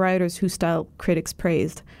 including writers whose style critics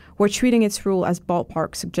praised, were treating its rule as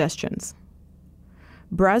ballpark suggestions.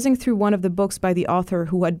 Browsing through one of the books by the author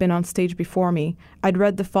who had been on stage before me, I'd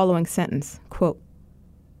read the following sentence, quote,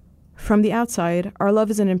 "From the outside, our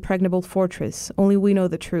love is an impregnable fortress, only we know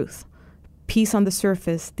the truth. Peace on the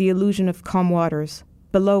surface, the illusion of calm waters.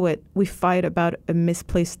 Below it, we fight about a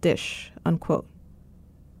misplaced dish," unquote.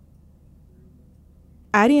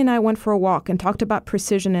 Addie and I went for a walk and talked about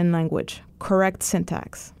precision in language, correct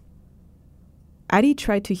syntax. Addie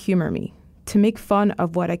tried to humor me, to make fun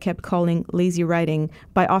of what I kept calling lazy writing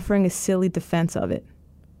by offering a silly defense of it.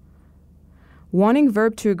 "Wanting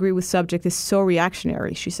verb to agree with subject is so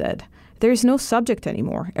reactionary," she said. "There is no subject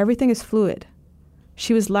anymore. Everything is fluid."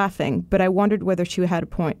 She was laughing, but I wondered whether she had a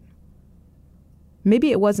point.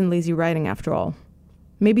 Maybe it wasn't lazy writing after all.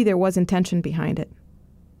 Maybe there was intention behind it.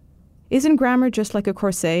 "Isn't grammar just like a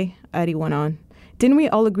corset?" Addie went on. "Didn't we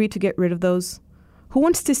all agree to get rid of those? Who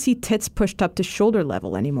wants to see tits pushed up to shoulder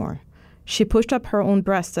level anymore?" She pushed up her own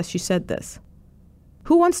breasts as she said this.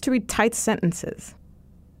 "Who wants to read tight sentences?"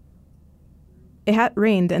 It had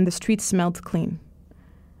rained and the streets smelled clean.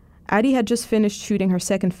 Addie had just finished shooting her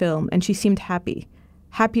second film and she seemed happy,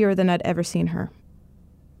 happier than I'd ever seen her.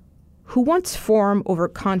 "Who wants form over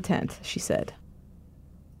content?" she said.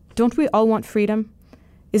 "Don't we all want freedom?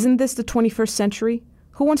 Isn't this the 21st century?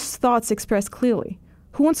 Who wants thoughts expressed clearly?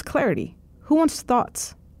 Who wants clarity? Who wants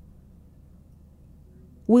thoughts?"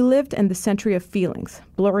 We lived in the century of feelings,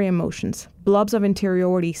 blurry emotions, blobs of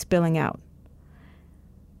interiority spilling out.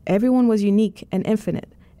 Everyone was unique and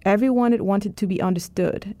infinite. Everyone wanted to be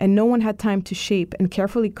understood, and no one had time to shape and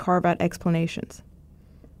carefully carve out explanations.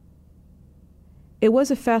 "It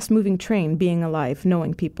was a fast-moving train, being alive,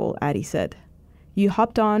 knowing people," Addie said. "You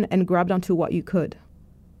hopped on and grabbed onto what you could."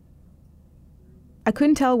 I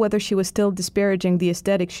couldn't tell whether she was still disparaging the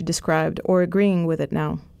aesthetic she described or agreeing with it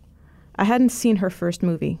now. I hadn't seen her first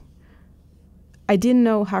movie. I didn't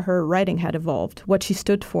know how her writing had evolved, what she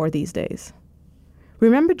stood for these days.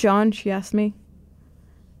 "Remember John?" she asked me.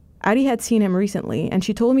 Addie had seen him recently, and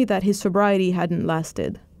she told me that his sobriety hadn't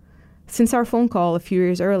lasted. Since our phone call a few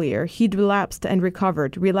years earlier, he'd relapsed and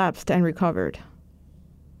recovered, relapsed and recovered.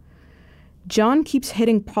 "John keeps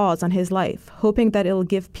hitting pause on his life, hoping that it'll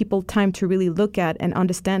give people time to really look at and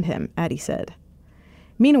understand him," Addie said.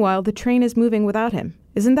 "Meanwhile, the train is moving without him.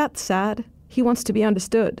 Isn't that sad? He wants to be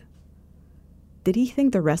understood." Did he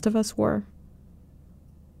think the rest of us were?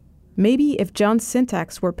 "Maybe if John's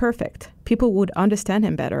syntax were perfect, people would understand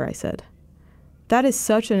him better," I said. "That is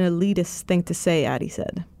such an elitist thing to say," Addie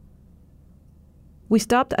said. We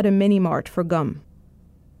stopped at a mini-mart for gum.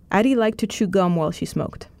 Addie liked to chew gum while she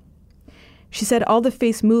smoked. She said all the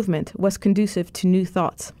face movement was conducive to new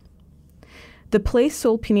thoughts. The place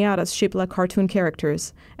sold piñatas shaped like cartoon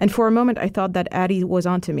characters, and for a moment I thought that Addie was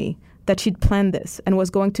onto me, that she'd planned this and was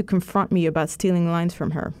going to confront me about stealing lines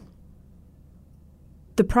from her.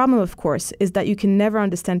 "The problem, of course, is that you can never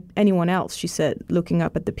understand anyone else," she said, looking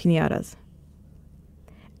up at the piñatas.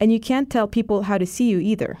 "And you can't tell people how to see you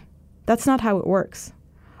either. That's not how it works.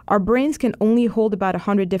 Our brains can only hold about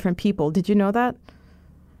 100 different people. Did you know that?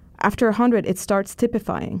 After 100, it starts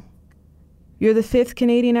typifying. You're the 5th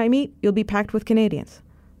Canadian I meet, you'll be packed with Canadians.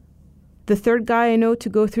 The 3rd guy I know to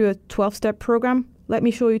go through a 12-step program, let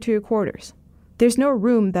me show you to your quarters. There's no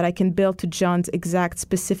room that I can build to John's exact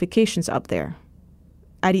specifications up there."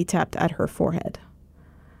 Addie tapped at her forehead.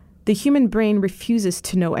 "The human brain refuses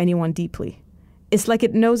to know anyone deeply. It's like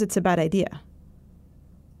it knows it's a bad idea."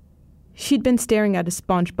 She'd been staring at a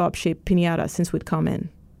SpongeBob-shaped piñata since we'd come in.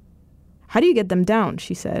 "How do you get them down?"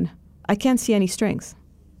 she said. "I can't see any strings."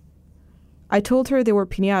 I told her they were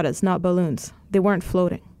piñatas, not balloons. They weren't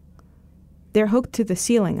floating. "They're hooked to the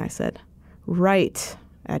ceiling," I said. "Right,"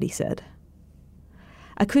 Addie said.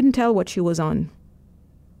 I couldn't tell what she was on.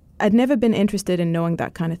 I'd never been interested in knowing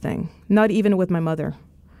that kind of thing, not even with my mother.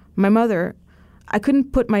 My mother, I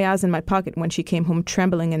couldn't put my ass in my pocket when she came home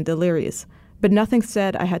trembling and delirious, but nothing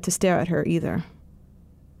said I had to stare at her either.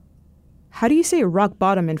 "How do you say rock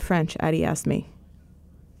bottom in French?" Addie asked me.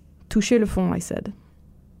 "Toucher le fond," I said.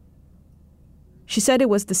 She said it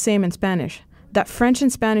was the same in Spanish, that French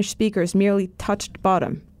and Spanish speakers merely touched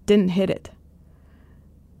bottom, didn't hit it.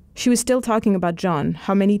 She was still talking about John,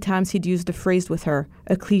 how many times he'd used the phrase with her,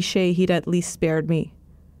 a cliché he'd at least spared me.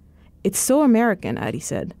 "It's so American," Addie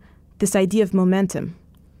said, "this idea of momentum.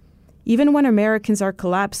 Even when Americans are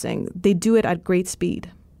collapsing, they do it at great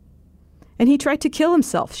speed." "And he tried to kill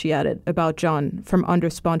himself," she added, about John, from under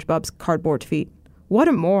SpongeBob's cardboard feet. "What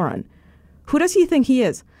a moron. Who does he think he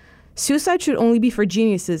is? Suicide should only be for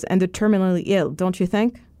geniuses and the terminally ill, don't you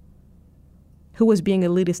think?" Who was being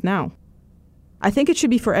elitist now? "I think it should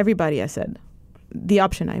be for everybody," I said. "The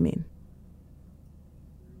option, I mean."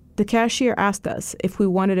 The cashier asked us if we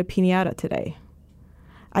wanted a piñata today.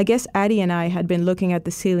 I guess Addie and I had been looking at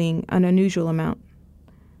the ceiling an unusual amount.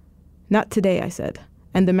 Not today, I said,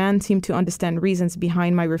 and the man seemed to understand reasons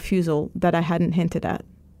behind my refusal that I hadn't hinted at.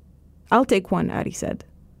 I'll take one, Addie said.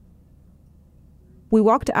 We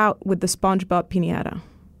walked out with the SpongeBob piñata.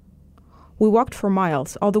 We walked for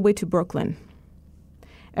miles, all the way to Brooklyn.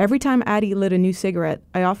 Every time Addie lit a new cigarette,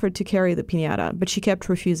 I offered to carry the piñata, but she kept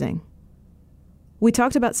refusing. We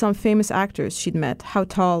talked about some famous actors she'd met, how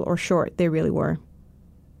tall or short they really were.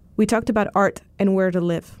 We talked about art and where to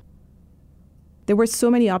live. There were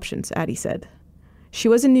so many options, Addie said. She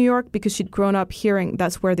was in New York because she'd grown up hearing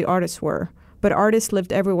that's where the artists were, but artists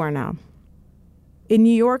lived everywhere now. In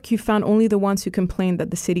New York, you found only the ones who complained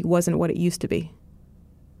that the city wasn't what it used to be.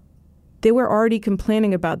 They were already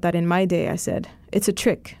complaining about that in my day, I said. It's a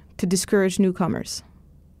trick to discourage newcomers.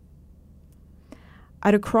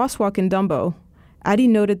 At a crosswalk in Dumbo, Addie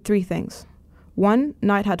noted 3 things. 1,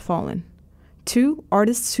 night had fallen. 2,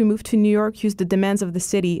 artists who moved to New York used the demands of the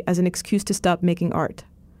city as an excuse to stop making art.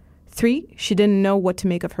 3, she didn't know what to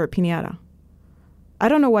make of her piñata. I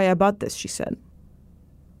don't know why I bought this, she said.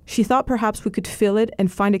 She thought perhaps we could fill it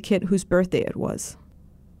and find a kid whose birthday it was.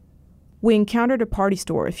 We encountered a party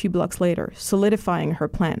store a few blocks later, solidifying her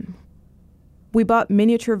plan. We bought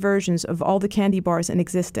miniature versions of all the candy bars in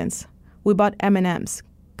existence. We bought M&Ms,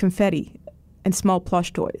 confetti, and small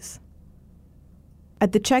plush toys.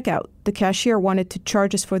 At the checkout, the cashier wanted to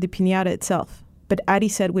charge us for the piñata itself, but Addie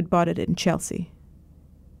said we'd bought it in Chelsea.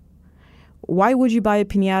 Why would you buy a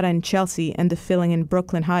piñata in Chelsea and the filling in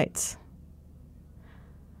Brooklyn Heights?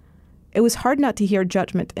 It was hard not to hear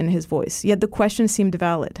judgment in his voice, yet the question seemed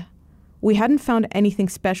valid. We hadn't found anything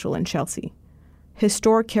special in Chelsea. His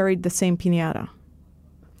store carried the same piñata.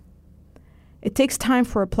 It takes time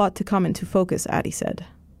for a plot to come into focus, Addie said.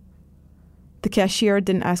 The cashier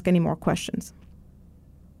didn't ask any more questions.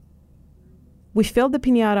 We filled the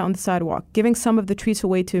piñata on the sidewalk, giving some of the treats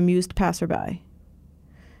away to amused passerby.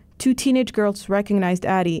 2 teenage girls recognized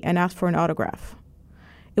Addie and asked for an autograph.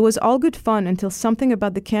 It was all good fun until something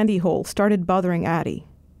about the candy hole started bothering Addie.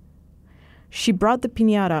 She brought the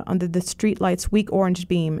piñata under the streetlight's weak orange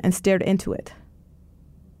beam and stared into it.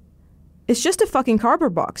 It's just a fucking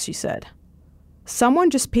cardboard box, she said. Someone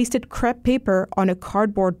just pasted crepe paper on a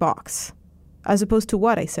cardboard box. As opposed to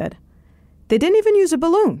what, I said. They didn't even use a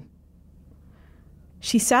balloon.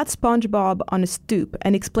 She sat SpongeBob on a stoop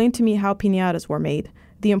and explained to me how piñatas were made,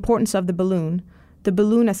 the importance of the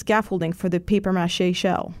balloon as scaffolding for the papier-mâché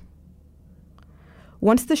shell.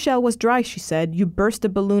 Once the shell was dry, she said, you burst the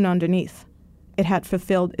balloon underneath. It had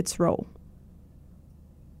fulfilled its role.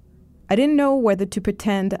 I didn't know whether to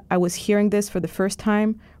pretend I was hearing this for the first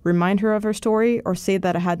time, remind her of her story, or say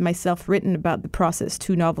that I had myself written about the process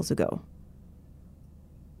 2 novels ago.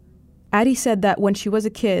 Addie said that when she was a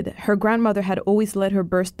kid, her grandmother had always let her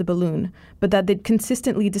burst the balloon, but that they'd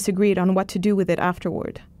consistently disagreed on what to do with it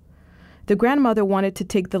afterward. The grandmother wanted to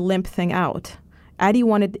take the limp thing out. Addie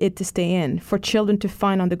wanted it to stay in, for children to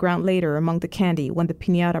find on the ground later among the candy when the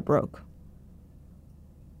piñata broke.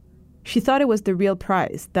 She thought it was the real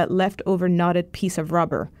prize, that leftover knotted piece of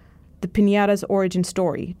rubber, the piñata's origin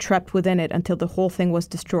story, trapped within it until the whole thing was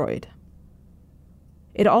destroyed.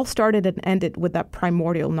 It all started and ended with that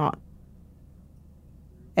primordial knot.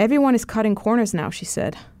 Everyone is cutting corners now, she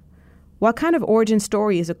said. What kind of origin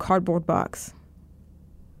story is a cardboard box?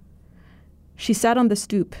 She sat on the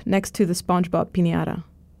stoop next to the SpongeBob piñata.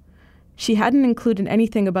 She hadn't included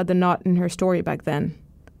anything about the knot in her story back then.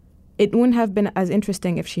 It wouldn't have been as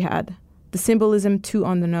interesting if she had. The symbolism too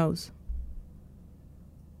on the nose.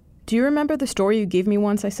 Do you remember the story you gave me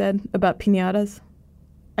once, I said, about piñatas?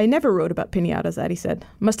 I never wrote about piñatas, Addie said.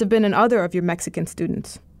 Must have been another of your Mexican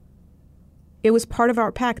students. It was part of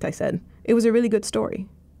our pact, I said. It was a really good story.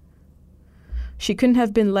 She couldn't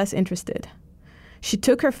have been less interested. She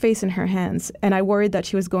took her face in her hands, and I worried that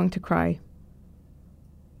she was going to cry.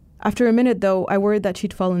 After a minute, though, I worried that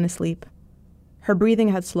she'd fallen asleep. Her breathing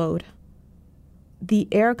had slowed. The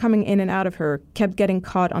air coming in and out of her kept getting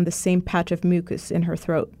caught on the same patch of mucus in her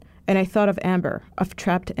throat, and I thought of Amber, of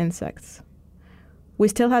trapped insects. We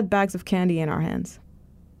still had bags of candy in our hands.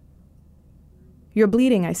 You're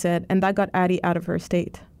bleeding, I said, and that got Addie out of her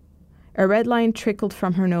state. A red line trickled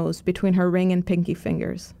from her nose between her ring and pinky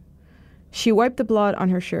fingers. She wiped the blood on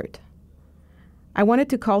her shirt. I wanted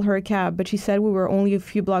to call her a cab, but she said we were only a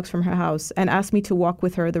few blocks from her house and asked me to walk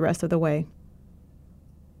with her the rest of the way.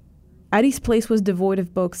 Addie's place was devoid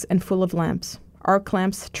of books and full of lamps. Arc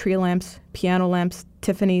lamps, tree lamps, piano lamps,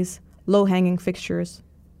 Tiffany's, low-hanging fixtures.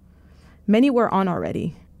 Many were on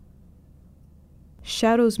already.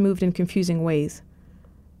 Shadows moved in confusing ways.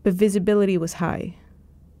 but visibility was high.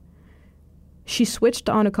 She switched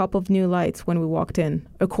on a couple of new lights when we walked in,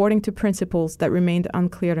 according to principles that remained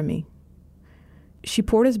unclear to me. She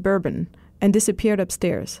poured us bourbon and disappeared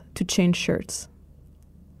upstairs to change shirts.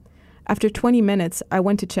 After 20 minutes, I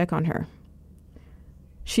went to check on her.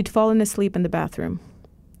 She'd fallen asleep in the bathroom.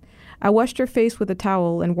 I washed her face with a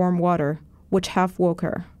towel and warm water, which half woke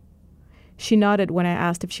her. She nodded when I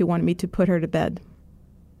asked if she wanted me to put her to bed.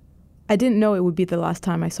 I didn't know it would be the last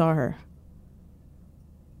time I saw her.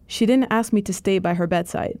 She didn't ask me to stay by her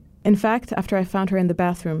bedside. In fact, after I found her in the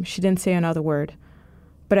bathroom, she didn't say another word.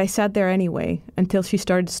 But I sat there anyway until she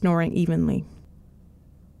started snoring evenly.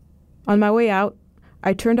 On my way out,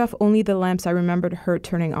 I turned off only the lamps I remembered her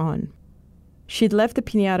turning on. She'd left the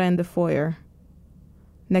piñata in the foyer,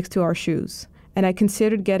 next to our shoes, and I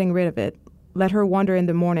considered getting rid of it, let her wonder in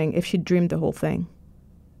the morning if she'd dreamed the whole thing.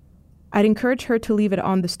 I'd encouraged her to leave it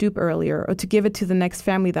on the stoop earlier or to give it to the next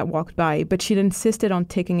family that walked by, but she'd insisted on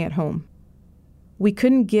taking it home. We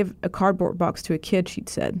couldn't give a cardboard box to a kid, she'd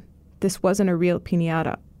said. This wasn't a real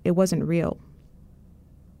piñata. It wasn't real.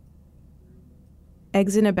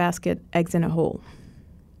 Eggs in a basket, eggs in a hole.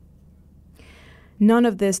 None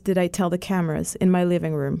of this did I tell the cameras in my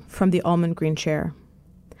living room from the almond green chair.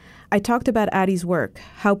 I talked about Addie's work,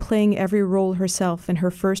 how playing every role herself in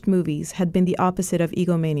her first movies had been the opposite of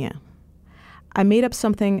egomania. I made up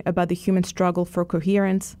something about the human struggle for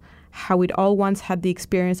coherence, how we'd all once had the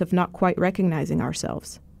experience of not quite recognizing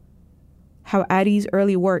ourselves. How Addie's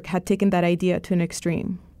early work had taken that idea to an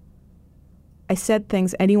extreme. I said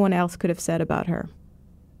things anyone else could have said about her.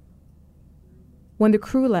 When the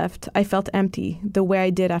crew left, I felt empty, the way I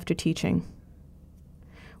did after teaching.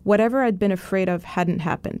 Whatever I'd been afraid of hadn't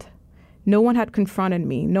happened. No one had confronted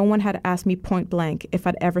me. No one had asked me point blank if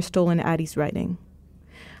I'd ever stolen Addie's writing.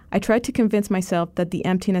 I tried to convince myself that the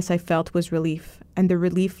emptiness I felt was relief, and the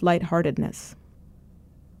relief lightheartedness.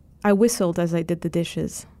 I whistled as I did the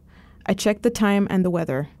dishes. I checked the time and the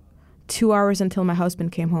weather. 2 hours until my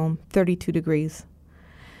husband came home, 32 degrees.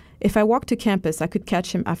 If I walked to campus, I could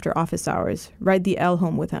catch him after office hours, ride the L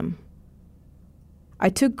home with him. I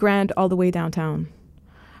took Grand all the way downtown.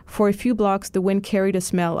 For a few blocks, the wind carried a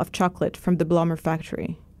smell of chocolate from the Blommer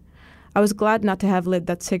factory. I was glad not to have lit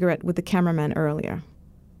that cigarette with the cameraman earlier.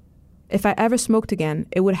 If I ever smoked again,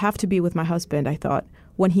 it would have to be with my husband, I thought,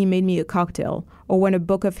 when he made me a cocktail, or when a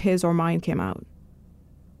book of his or mine came out.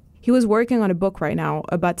 He was working on a book right now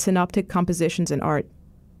about synoptic compositions in art.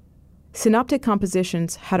 Synoptic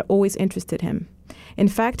compositions had always interested him. In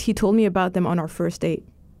fact, he told me about them on our first date.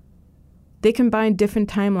 They combine different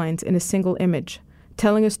timelines in a single image,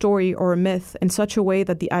 telling a story or a myth in such a way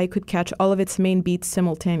that the eye could catch all of its main beats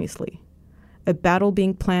simultaneously. A battle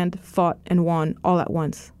being planned, fought, and won all at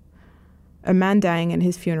once. A man dying in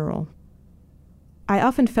his funeral. I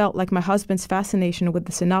often felt like my husband's fascination with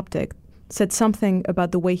the synoptic said something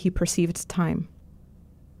about the way he perceived time.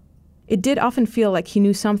 It did often feel like he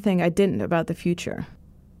knew something I didn't about the future.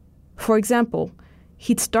 For example,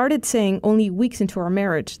 he'd started saying only weeks into our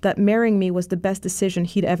marriage that marrying me was the best decision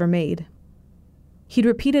he'd ever made. He'd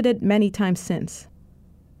repeated it many times since.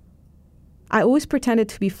 I always pretended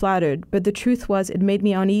to be flattered, but the truth was it made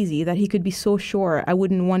me uneasy that he could be so sure I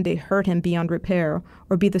wouldn't one day hurt him beyond repair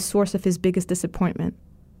or be the source of his biggest disappointment.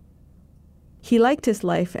 He liked his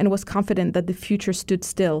life and was confident that the future stood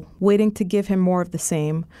still, waiting to give him more of the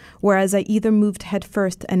same, whereas I either moved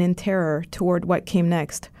headfirst and in terror toward what came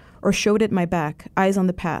next, or showed it my back, eyes on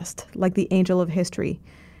the past, like the angel of history,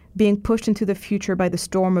 being pushed into the future by the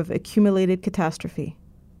storm of accumulated catastrophe.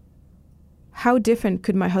 How different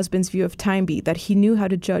could my husband's view of time be that he knew how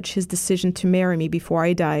to judge his decision to marry me before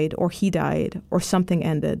I died, or he died, or something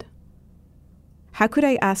ended? How could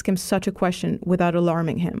I ask him such a question without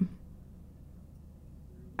alarming him?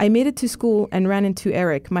 I made it to school and ran into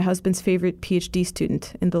Eric, my husband's favorite PhD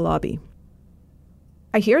student, in the lobby.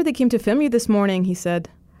 "I hear they came to film you this morning," he said.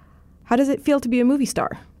 "How does it feel to be a movie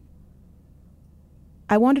star?"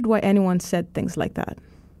 I wondered why anyone said things like that.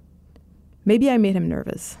 Maybe I made him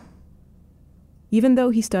nervous. Even though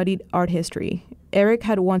he studied art history, Eric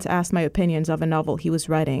had once asked my opinions of a novel he was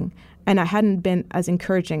writing, and I hadn't been as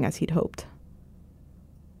encouraging as he'd hoped.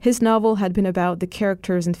 His novel had been about the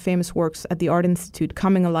characters in famous works at the Art Institute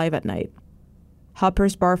coming alive at night.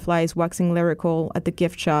 Hopper's barflies waxing lyrical at the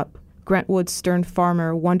gift shop, Grant Wood's stern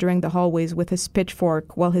farmer wandering the hallways with his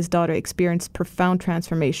pitchfork while his daughter experienced profound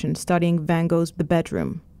transformation studying Van Gogh's The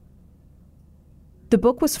Bedroom. The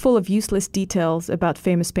book was full of useless details about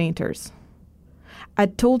famous painters.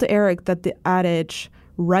 I'd told Eric that the adage,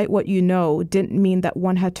 "write what you know," didn't mean that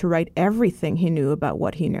one had to write everything he knew about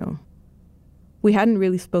what he knew. We hadn't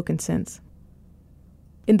really spoken since.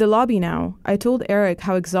 In the lobby now, I told Eric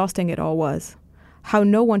how exhausting it all was, how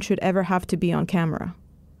no one should ever have to be on camera.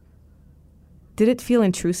 Did it feel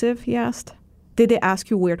intrusive, he asked. Did they ask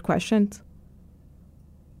you weird questions?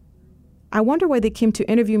 I wonder why they came to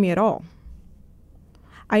interview me at all.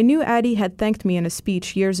 I knew Addie had thanked me in a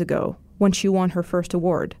speech years ago when she won her first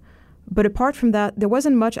award, but apart from that, there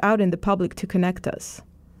wasn't much out in the public to connect us.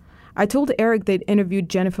 I told Eric they'd interviewed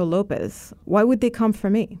Jennifer Lopez. Why would they come for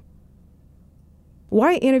me?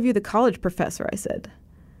 Why interview the college professor, I said.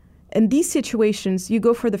 In these situations, you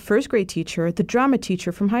go for the first grade teacher, the drama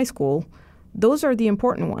teacher from high school. Those are the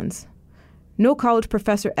important ones. No college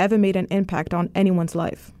professor ever made an impact on anyone's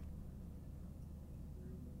life.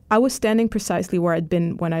 I was standing precisely where I'd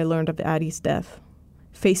been when I learned of Addie's death,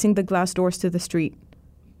 facing the glass doors to the street,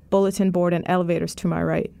 bulletin board and elevators to my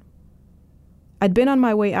right. I'd been on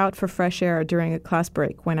my way out for fresh air during a class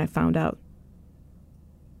break when I found out.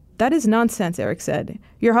 That is nonsense, Eric said.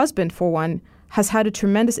 Your husband, for one, has had a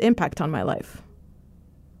tremendous impact on my life.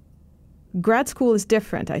 Grad school is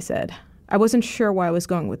different, I said. I wasn't sure where I was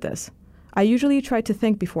going with this. I usually tried to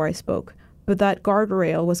think before I spoke, but that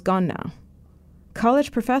guardrail was gone now.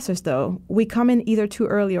 College professors, though, we come in either too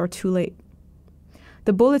early or too late.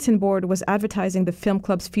 The bulletin board was advertising the film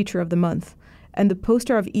club's feature of the month, and the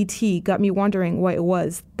poster of E.T. got me wondering why it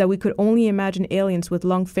was that we could only imagine aliens with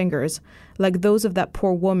long fingers, like those of that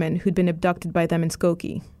poor woman who'd been abducted by them in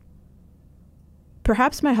Skokie.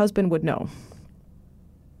 Perhaps my husband would know.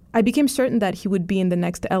 I became certain that he would be in the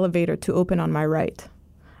next elevator to open on my right.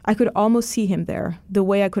 I could almost see him there, the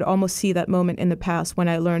way I could almost see that moment in the past when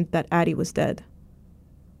I learned that Addie was dead.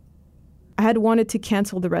 I had wanted to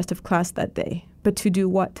cancel the rest of class that day, but to do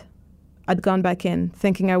what? I'd gone back in,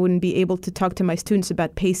 thinking I wouldn't be able to talk to my students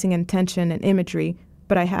about pacing and tension and imagery,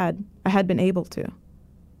 but I had been able to.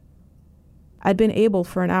 I'd been able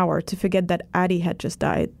for an hour to forget that Addie had just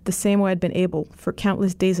died, the same way I'd been able for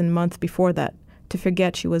countless days and months before that to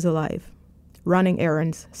forget she was alive, running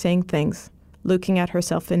errands, saying things, looking at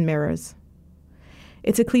herself in mirrors.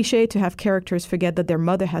 It's a cliche to have characters forget that their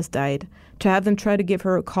mother has died, to have them try to give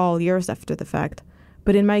her a call years after the fact,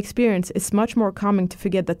 but in my experience, it's much more common to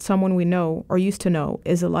forget that someone we know or used to know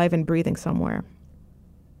is alive and breathing somewhere.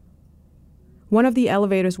 One of the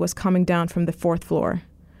elevators was coming down from the 4th floor.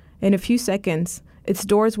 In a few seconds, its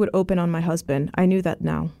doors would open on my husband. I knew that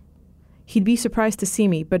now. He'd be surprised to see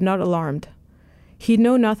me, but not alarmed. He'd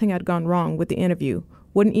know nothing had gone wrong with the interview,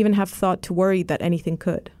 wouldn't even have thought to worry that anything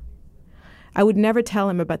could. I would never tell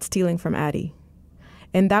him about stealing from Addie.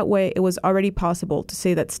 In that way, it was already possible to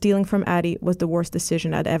say that stealing from Addie was the worst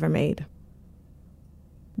decision I'd ever made.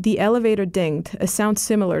 The elevator dinged, a sound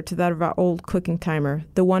similar to that of our old cooking timer,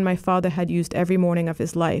 the one my father had used every morning of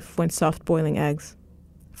his life when soft-boiling eggs.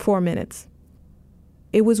 4 minutes.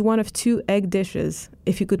 It was one of 2 egg dishes,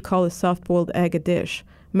 if you could call a soft-boiled egg a dish,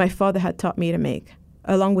 my father had taught me to make,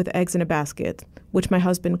 along with eggs in a basket, which my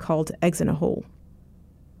husband called eggs in a hole.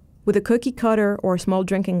 With a cookie cutter or a small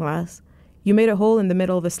drinking glass, you made a hole in the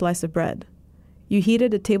middle of a slice of bread. You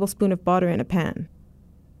heated a tablespoon of butter in a pan.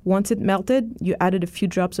 Once it melted, you added a few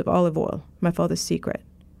drops of olive oil, my father's secret.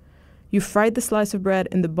 You fried the slice of bread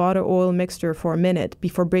in the butter-oil mixture for a minute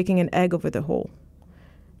before breaking an egg over the hole.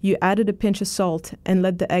 You added a pinch of salt and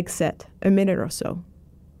let the egg set, a minute or so.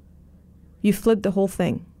 You flipped the whole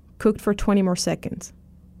thing, cooked for 20 more seconds.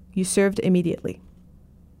 You served immediately.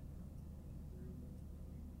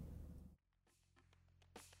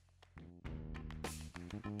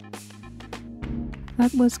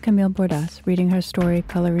 That was Camille Bordas reading her story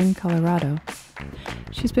Colorín Colorado.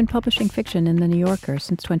 She's been publishing fiction in The New Yorker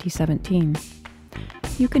since 2017.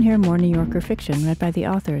 You can hear more New Yorker fiction read by the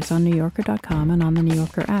authors on NewYorker.com and on the New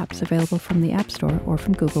Yorker apps available from the App Store or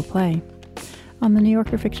from Google Play. On the New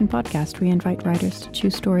Yorker Fiction Podcast, we invite writers to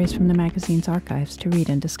choose stories from the magazine's archives to read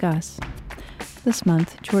and discuss. This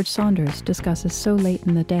month, George Saunders discusses So Late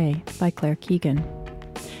in the Day by Claire Keegan.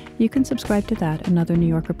 You can subscribe to that and other New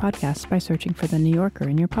Yorker podcasts by searching for The New Yorker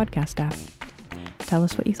in your podcast app. Tell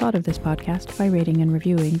us what you thought of this podcast by rating and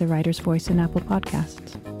reviewing The Writer's Voice in Apple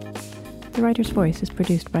Podcasts. The Writer's Voice is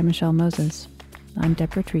produced by Michelle Moses. I'm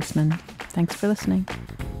Deborah Treisman. Thanks for listening.